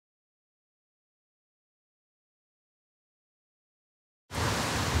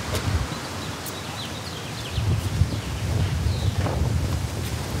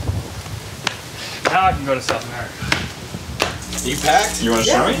I can go to South America. You packed? You want to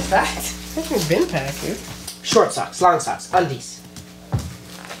show me? Packed. I think we've been packed, dude. Short socks, long socks, undies.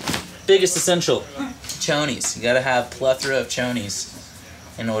 Biggest essential, chonies. You gotta have plethora of chonies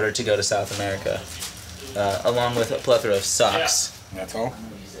in order to go to South America, along with a plethora of socks. Yeah. That's all.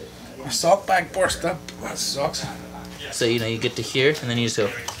 My sock bag burst up. That sucks. So you know you get to here, and then you just go,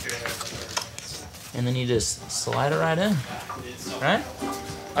 and then you just slide it right in, right?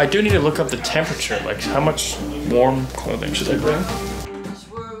 I do need to look up the temperature. Like, how much warm clothing should I bring?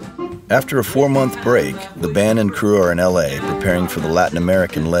 After a 4-month break, the band and crew are in LA preparing for the Latin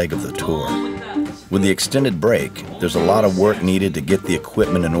American leg of the tour. With the extended break, there's a lot of work needed to get the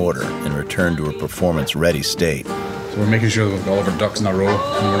equipment in order and return to a performance-ready state. So we're making sure that we've got all of our ducks in a row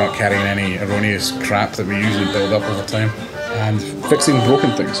and we're not carrying any erroneous crap that we usually build up over time. And fixing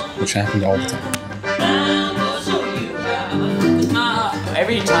broken things, which happen all the time.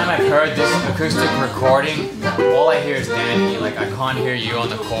 Every time I've heard this acoustic recording, all I hear is Danny. Like, I can't hear you on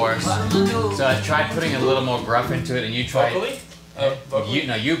the chorus. So I tried putting a little more gruff into it, and you tried. Vocally?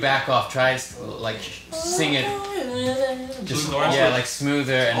 You back off. Try like sing it. Just like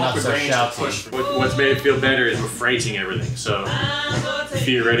smoother and not so shouty. What's made it feel better is we're freighting everything. So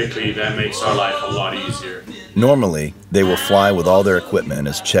theoretically, that makes our life a lot easier. Normally, they will fly with all their equipment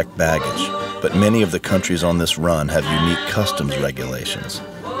as checked baggage, but many of the countries on this run have unique customs regulations,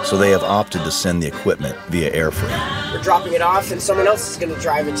 so they have opted to send the equipment via air freight. We're dropping it off, and someone else is going to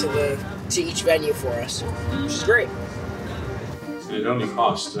drive it to each venue for us, which is great. So it only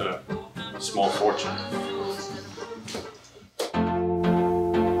costs a small fortune.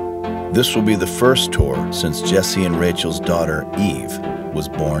 This will be the first tour since Jesse and Rachel's daughter, Eve, was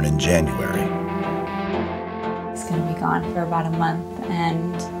born in January. It's going to be gone for about a month,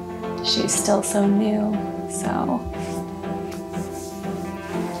 and she's still so new, so...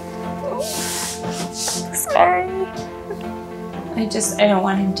 Sorry. I don't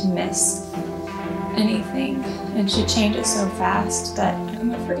want him to miss anything, and she changes so fast that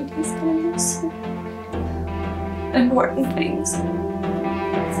I'm afraid he's going to miss important things.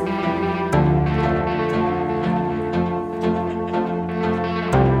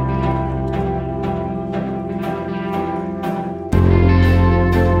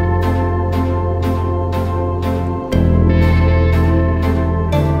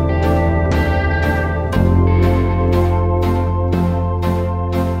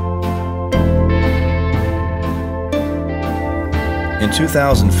 In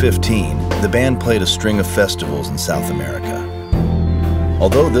 2015, the band played a string of festivals in South America.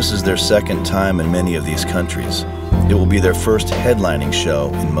 Although this is their second time in many of these countries, it will be their first headlining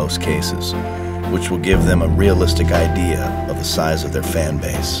show in most cases, which will give them a realistic idea of the size of their fan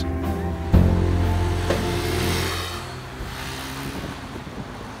base.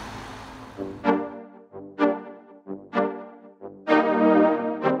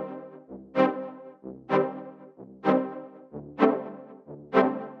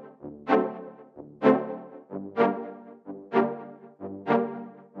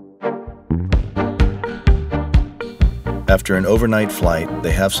 After an overnight flight,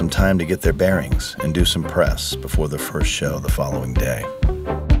 they have some time to get their bearings and do some press before their first show the following day. Let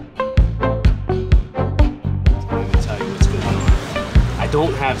me tell you what's going on. I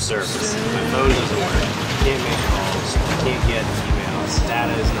don't have service. My phone doesn't work. I can't make calls. I can't get emails.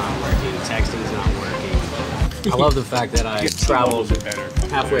 Data is not working. Texting is not working. I love the fact that I traveled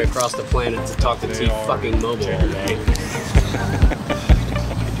halfway across the planet to talk to T-fucking Mobile all day.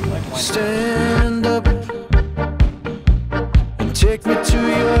 Stand up. Take me to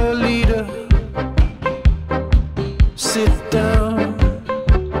your leader. Sit down.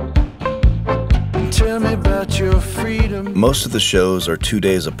 Tell me about your freedom. Most of the shows are 2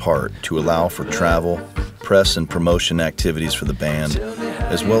 days apart to allow for travel, press and promotion activities for the band,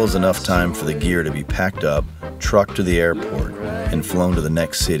 as well as enough time for the gear to be packed up, trucked to the airport, and flown to the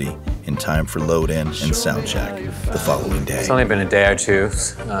next city in time for load-in and sound check the following day. It's only been a day or two.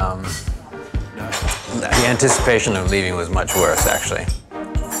 The anticipation of leaving was much worse, actually.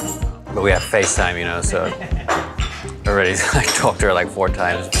 But we have FaceTime, you know, so already I talked to her like 4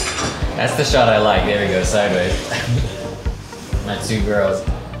 times. That's the shot I like. There we go, sideways. My 2 girls.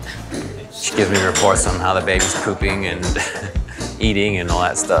 She gives me reports on how the baby's pooping and eating and all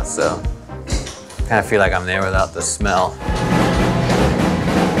that stuff, so I kind of feel like I'm there without the smell.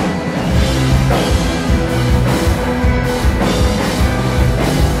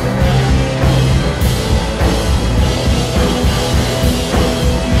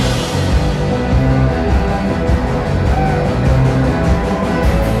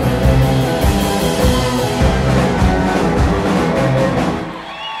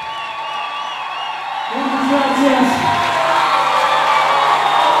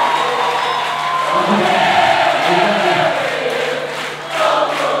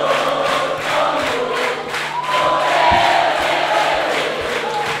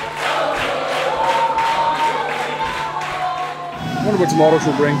 tomorrow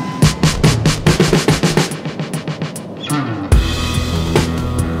she'll bring.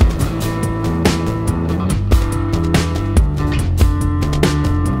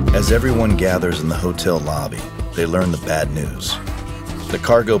 As everyone gathers in the hotel lobby, they learn the bad news. The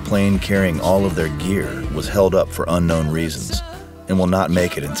cargo plane carrying all of their gear was held up for unknown reasons and will not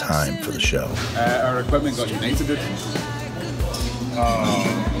make it in time for the show. Our equipment got united.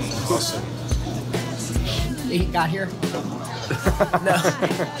 Awesome. He got here? No,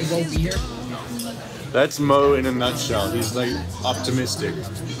 he won't be here. That's Mo in a nutshell. He's like optimistic.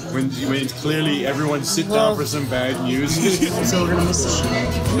 When it's clearly everyone sit down for some bad news. So we're gonna miss the show.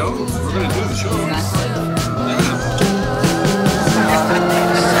 No, we're gonna do the show.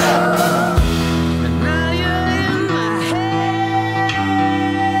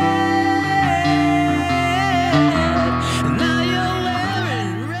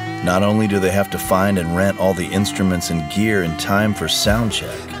 Not only do they have to find and rent all the instruments and gear in time for sound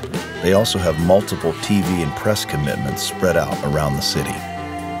check, they also have multiple TV and press commitments spread out around the city.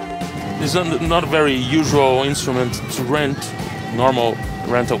 It's not a very usual instrument to rent. Normal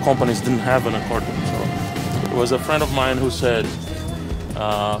rental companies didn't have an accordion. So it was a friend of mine who said,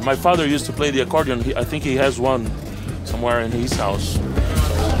 my father used to play the accordion. I think he has one somewhere in his house.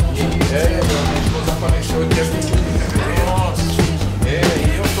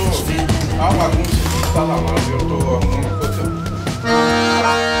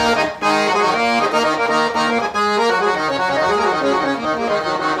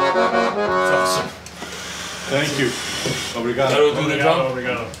 Thank you. Obrigado.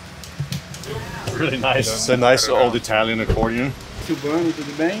 Obrigado. Really nice. It's a nice old Italian accordion.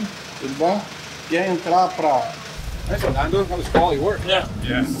 Tudo bem? Tudo bom? Quer entrar pra... That was quality work. Yeah.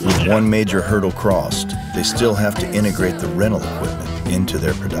 With one major hurdle crossed, they still have to integrate the rental equipment into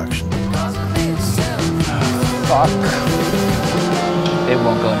their production. Fuck. It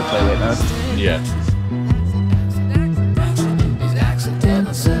won't go into play right now. Yeah.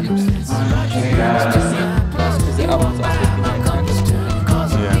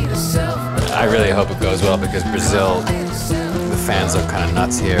 I really hope it goes well because Brazil, the fans are kind of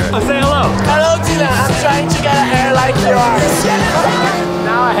nuts here. Oh, say hello. Hello, Tina. I'm trying to get a hair like yours.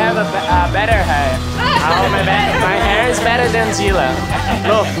 Now I have a better hair. My hair is better than Gila.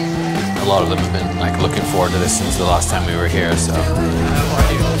 Look. A lot of them have been like looking forward to this since the last time we were here, so.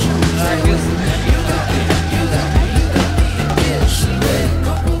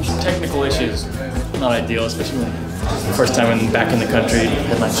 Technical issues, not ideal, especially when first time back in the country,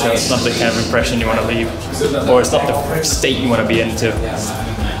 headline show. It's not the kind of impression you want to leave, or it's not the state you want to be into.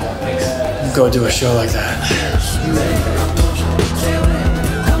 Go do a show like that.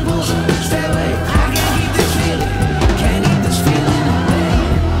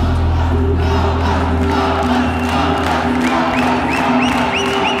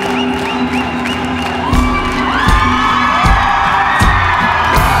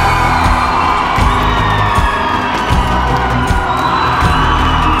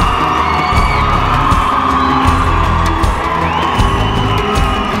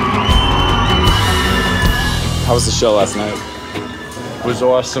 How was the show last night? It was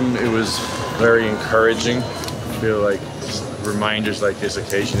awesome. It was very encouraging. I feel like reminders like this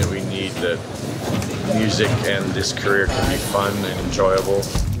occasion that we need that music and this career can be fun and enjoyable.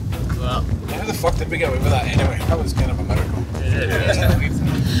 Well, how the fuck did we get away with that anyway? That was kind of a miracle.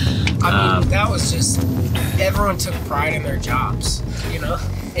 I mean, that was just, everyone took pride in their jobs, you know?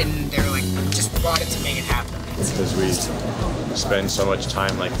 And they were like, just wanted to make it happen. Because we spend so much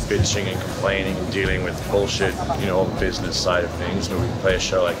time like bitching and complaining and dealing with bullshit, you know, the business side of things. When we play a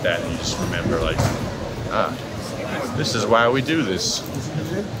show like that and you just remember like, this is why we do this.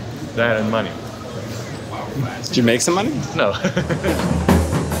 That and money. Did you make some money? No.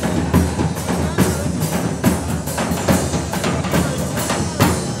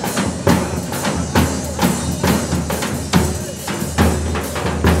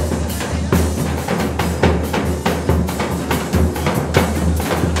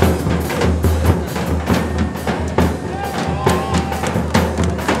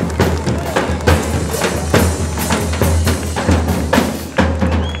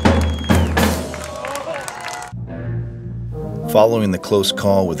 Following the close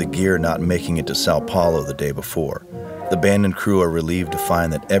call with the gear not making it to Sao Paulo the day before, the band and crew are relieved to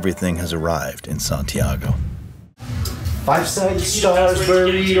find that everything has arrived in Santiago. 5-sided stars,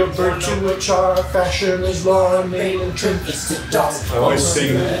 buried or burnt to a char. Fashion is law, made and trimmed. I always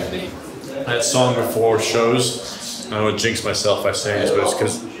sing that song before shows. I don't want to jinx myself by saying this, but it's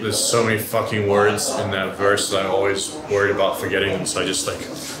because there's so many fucking words in that verse that I'm always worried about forgetting them, so I just like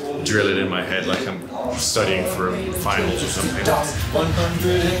drill it in my head like I'm studying for finals or something.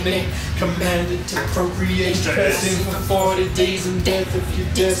 108 commanded to procreate, present for 40 days and death if you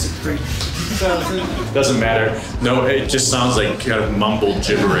desecrate. Doesn't matter. No, it just sounds like kind of mumbled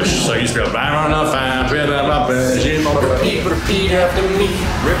gibberish. So you just go, repeat after me,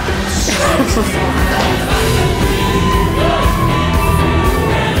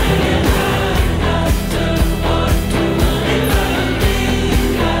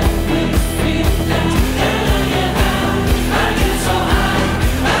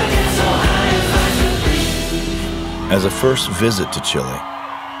 As a first visit to Chile,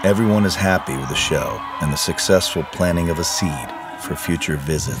 everyone is happy with the show and the successful planting of a seed for future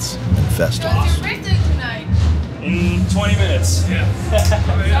visits and festivals. What's your birthday tonight? In 20 minutes. Yeah.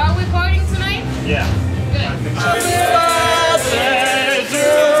 Are we partying tonight? Yeah.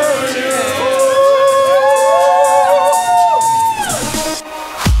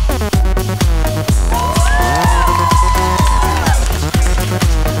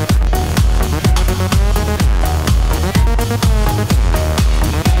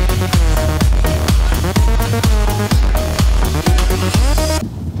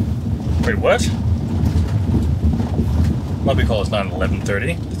 Wait, what? Lobby call is not at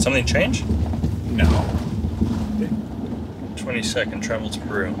 11:30. Did something change? No. 22nd, travel to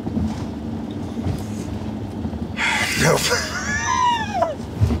Peru. Nope.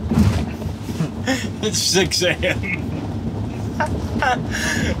 It's 6 a.m.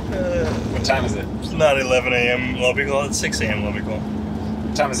 What time is it? It's not 11 a.m. lobby call, it's 6 a.m. lobby call.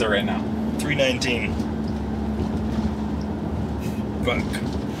 What time is it right now? 3:19. Fuck.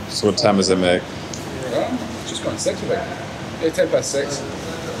 So what time is it, Meg? Just gone 6 o'clock. Yeah, 10 past 6.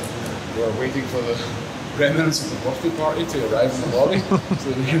 We're waiting for the remnants of the birthday party to arrive in the lobby so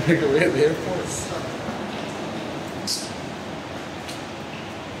that we can make our way at the airport.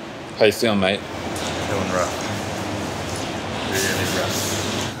 How you feeling, mate? Feeling rough. Really rough.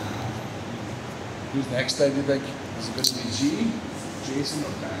 Who's next time, do you think? Is it going to be G, Jason,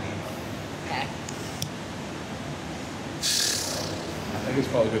 or Dan? I think it's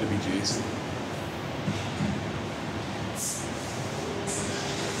probably going to be Jason.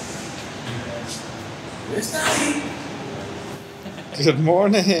 Good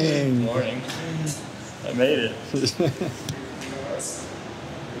morning. Good morning. I made it.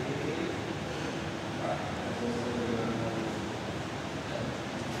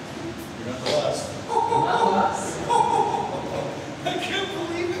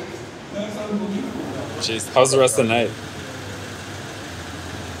 Jeez, how's the rest of the night?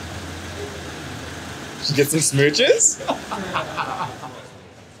 Did you get some smooches?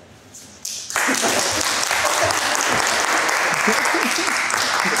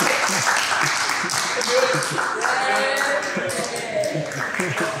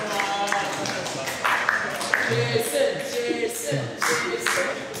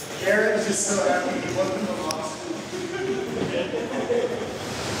 Aaron is just so happy he wasn't the boss.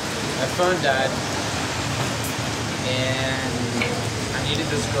 My phone died, and I needed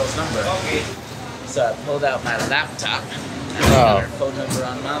this girl's number. Okay. So I pulled out my laptop. And I got her phone number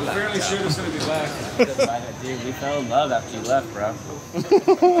on my laptop. Fairly sure it's going to be back. Dude, we fell in love after you left, bro.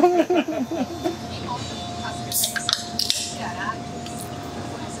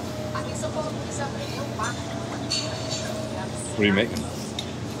 What are you making?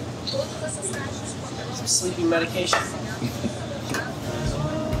 Some sleeping medication.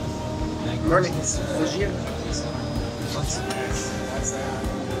 Morning.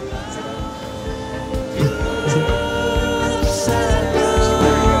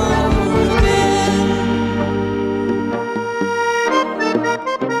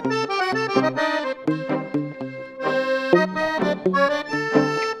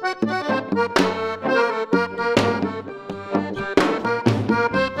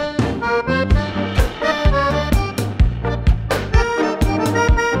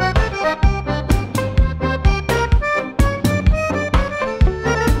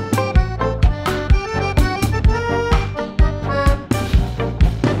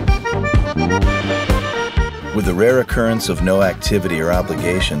 With the rare occurrence of no activity or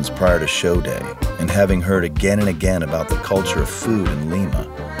obligations prior to show day, and having heard again and again about the culture of food in Lima,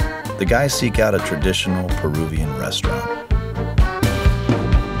 the guys seek out a traditional Peruvian restaurant.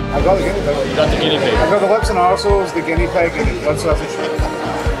 I've got the guinea pig. You got the guinea pig. I've got the lips and arseholes, the guinea pig, and blood sausage.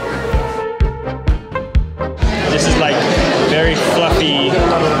 This is like very fluffy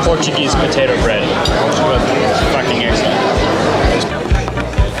Portuguese potato bread. Fucking excellent.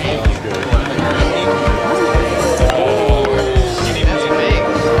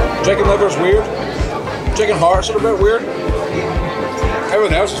 Chicken liver's weird. Chicken heart's a little bit weird.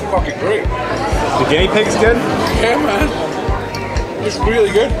 Everything else is fucking great. The guinea pig's good? Yeah, man. It's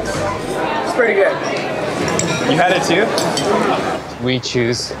really good. It's pretty good. You had it too? We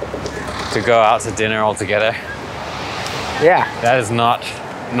choose to go out to dinner all together. Yeah. That is not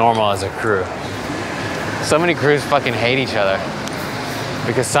normal as a crew. So many crews fucking hate each other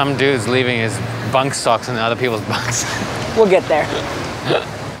because some dude's leaving his bunk socks in other people's bunks. We'll get there.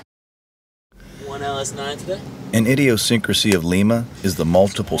 One LS9 today? An idiosyncrasy of Lima is the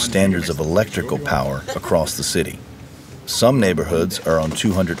multiple standards of electrical power across the city. Some neighborhoods are on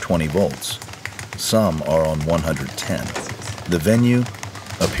 220 volts. Some are on 110. The venue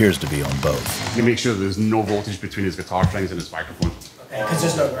appears to be on both. You make sure there's no voltage between his guitar strings and his microphone. Because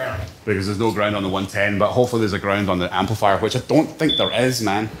there's no ground. Because there's no ground on the 110, but hopefully there's a ground on the amplifier, which I don't think there is,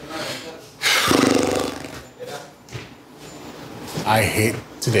 man. I hate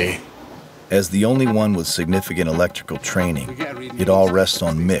today. As the only one with significant electrical training, it all rests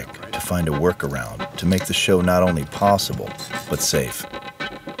on Mick to find a workaround to make the show not only possible, but safe.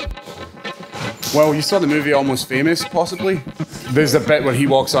 Well, you saw the movie Almost Famous, possibly? There's a bit where he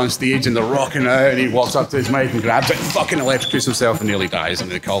walks on stage and they're rocking out and he walks up to his mic and grabs it, fucking electrocutes himself and nearly dies,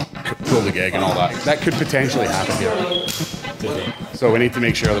 and they pull the gig and all that. That could potentially happen here. So we need to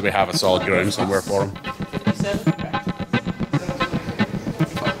make sure that we have a solid ground somewhere for him.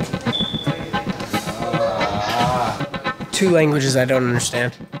 Two languages I don't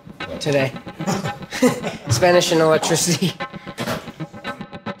understand today. Spanish and electricity.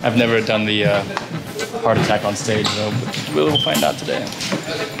 I've never done the heart attack on stage, though, but we'll find out today.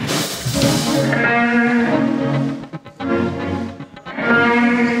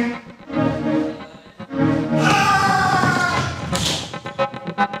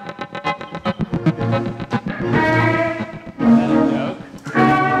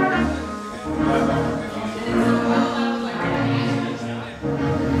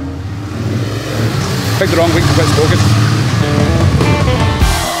 Picked the wrong week to quit smoking.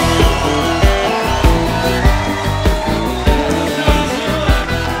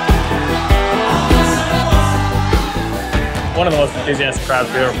 One of the most enthusiastic crowds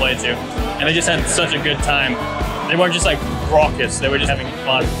we ever played to, and they just had such a good time. They weren't just like raucous; they were just having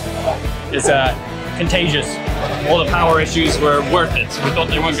fun. It's contagious. All the power issues were worth it. We thought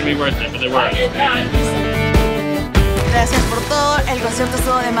they weren't going to be worth it, but they were. Gracias por todo. El concierto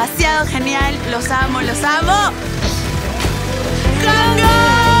estuvo demasiado genial. Los amo, los amo. ¡Kongos!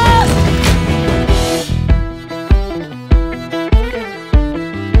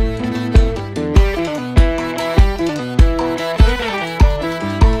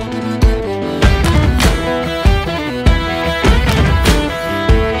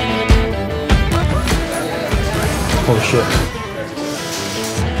 Oh shit.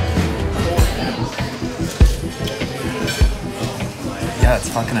 Yeah, it's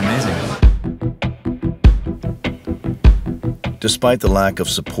fucking amazing. Despite the lack of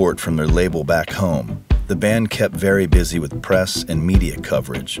support from their label back home, the band kept very busy with press and media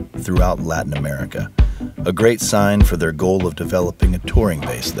coverage throughout Latin America, a great sign for their goal of developing a touring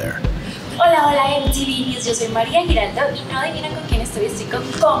base there. Hola, hola MTV News, yo soy María Giraldo y no adivinan con quién estoy con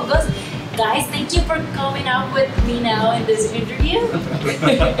Kongos. Guys, thank you for coming out with me now in this interview.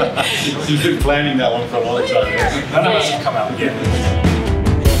 You've been planning that one for a long time. None of us have come out yet.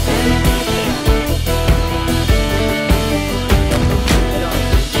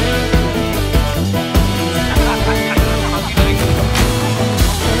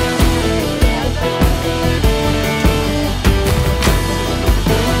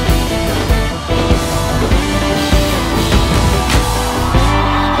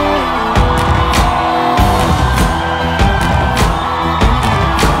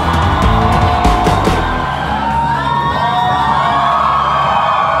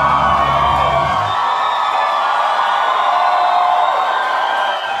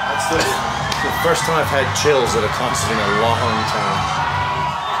 First time I've had chills at a concert in a long time.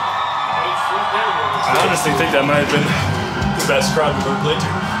 I honestly think that might have been the best crowd we've ever played to.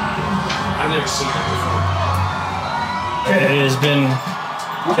 I've never seen that before. It has been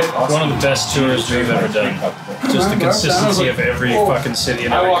one of the best tours we've ever done. Just the consistency of every fucking city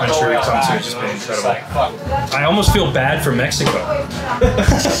and every country we come to has just been incredible. I almost feel bad for Mexico.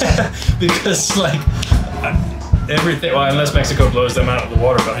 Because, like, everything, well, unless Mexico blows them out of the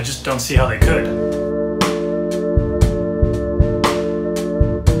water, but I just don't see how they could.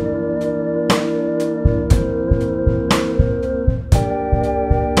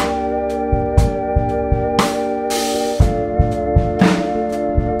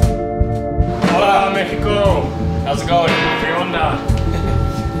 Hola, Mexico. How's it going? ¿Qué onda?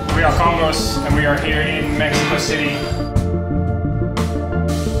 We are Kongos, and we are here in Mexico City.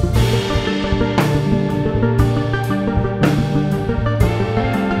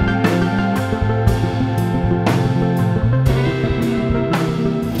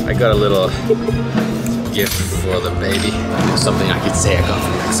 got a little gift for the baby. Something I could say I got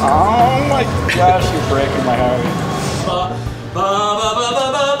from Mexico. Oh my gosh, you're breaking my heart.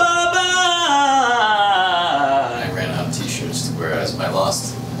 I ran out of t-shirts to wear as my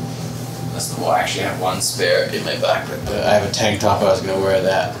last. Well, I actually have one spare in my backpack, but I have a tank top. I was gonna wear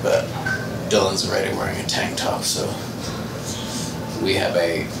that, but Dylan's already wearing a tank top, so we have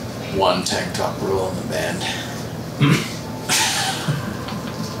a one tank top rule in the band.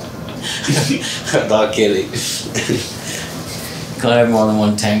 I'm not kidding. Can't have more than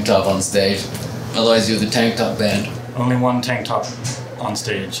one tank top on stage, otherwise you're the tank top band. Only one tank top on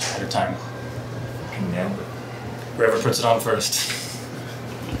stage at a time. Whoever puts it on first.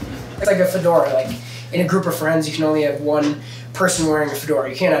 It's like a fedora. Like in a group of friends, you can only have one person wearing a fedora.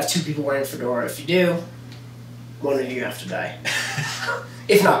 You can't have two people wearing a fedora. If you do, one of you have to die.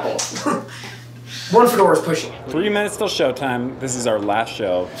 If not both. One fedora is pushing it. 3 minutes till showtime. This is our last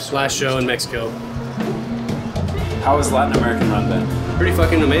show. Last show in Mexico. How has Latin American run been? Pretty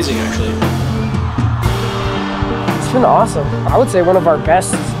fucking amazing, actually. It's been awesome. I would say one of our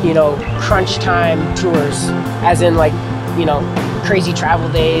best, crunch time tours. As in, like, crazy travel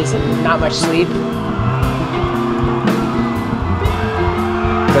days and not much sleep.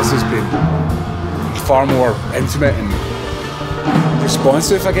 This has been far more intimate and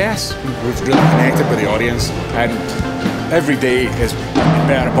responsive, I guess. We've really connected with the audience, and every day is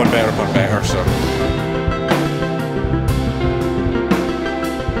better upon better upon better. So.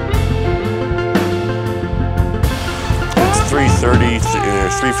 It's 3:30,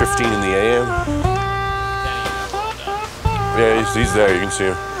 3:15 in the AM. Yeah, he's there, you can see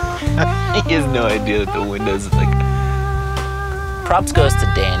him. He has no idea that the window's like... Props goes to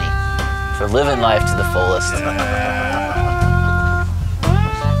Danny for living life to the fullest.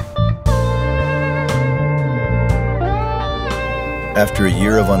 After a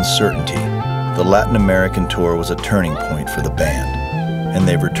year of uncertainty, the Latin American tour was a turning point for the band, and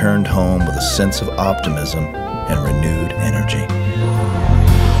they've returned home with a sense of optimism and renewed energy.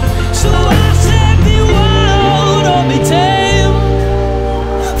 So I said the world or be tame,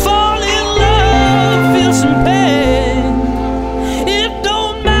 fall in love, feel some pain. It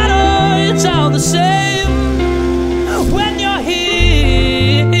don't matter, it's all the same when you're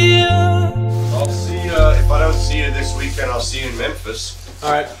here. I'll see you, if I don't see you this weekend, I'll see you in Memphis.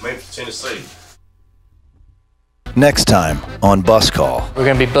 Alright. Memphis, Tennessee. Next time on Bus Call. We're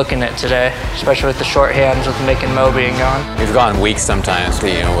going to be booking it today, especially with the shorthands with Mick and Mo being gone. We've gone weeks sometimes,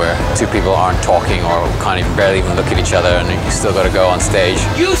 where two people aren't talking or can't even barely even look at each other, and you still got to go on stage.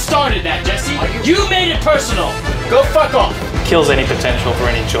 You started that, Jesse. You made it personal. Go fuck off. Kills any potential for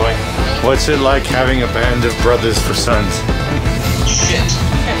any joy. What's it like having a band of brothers for sons? Shit.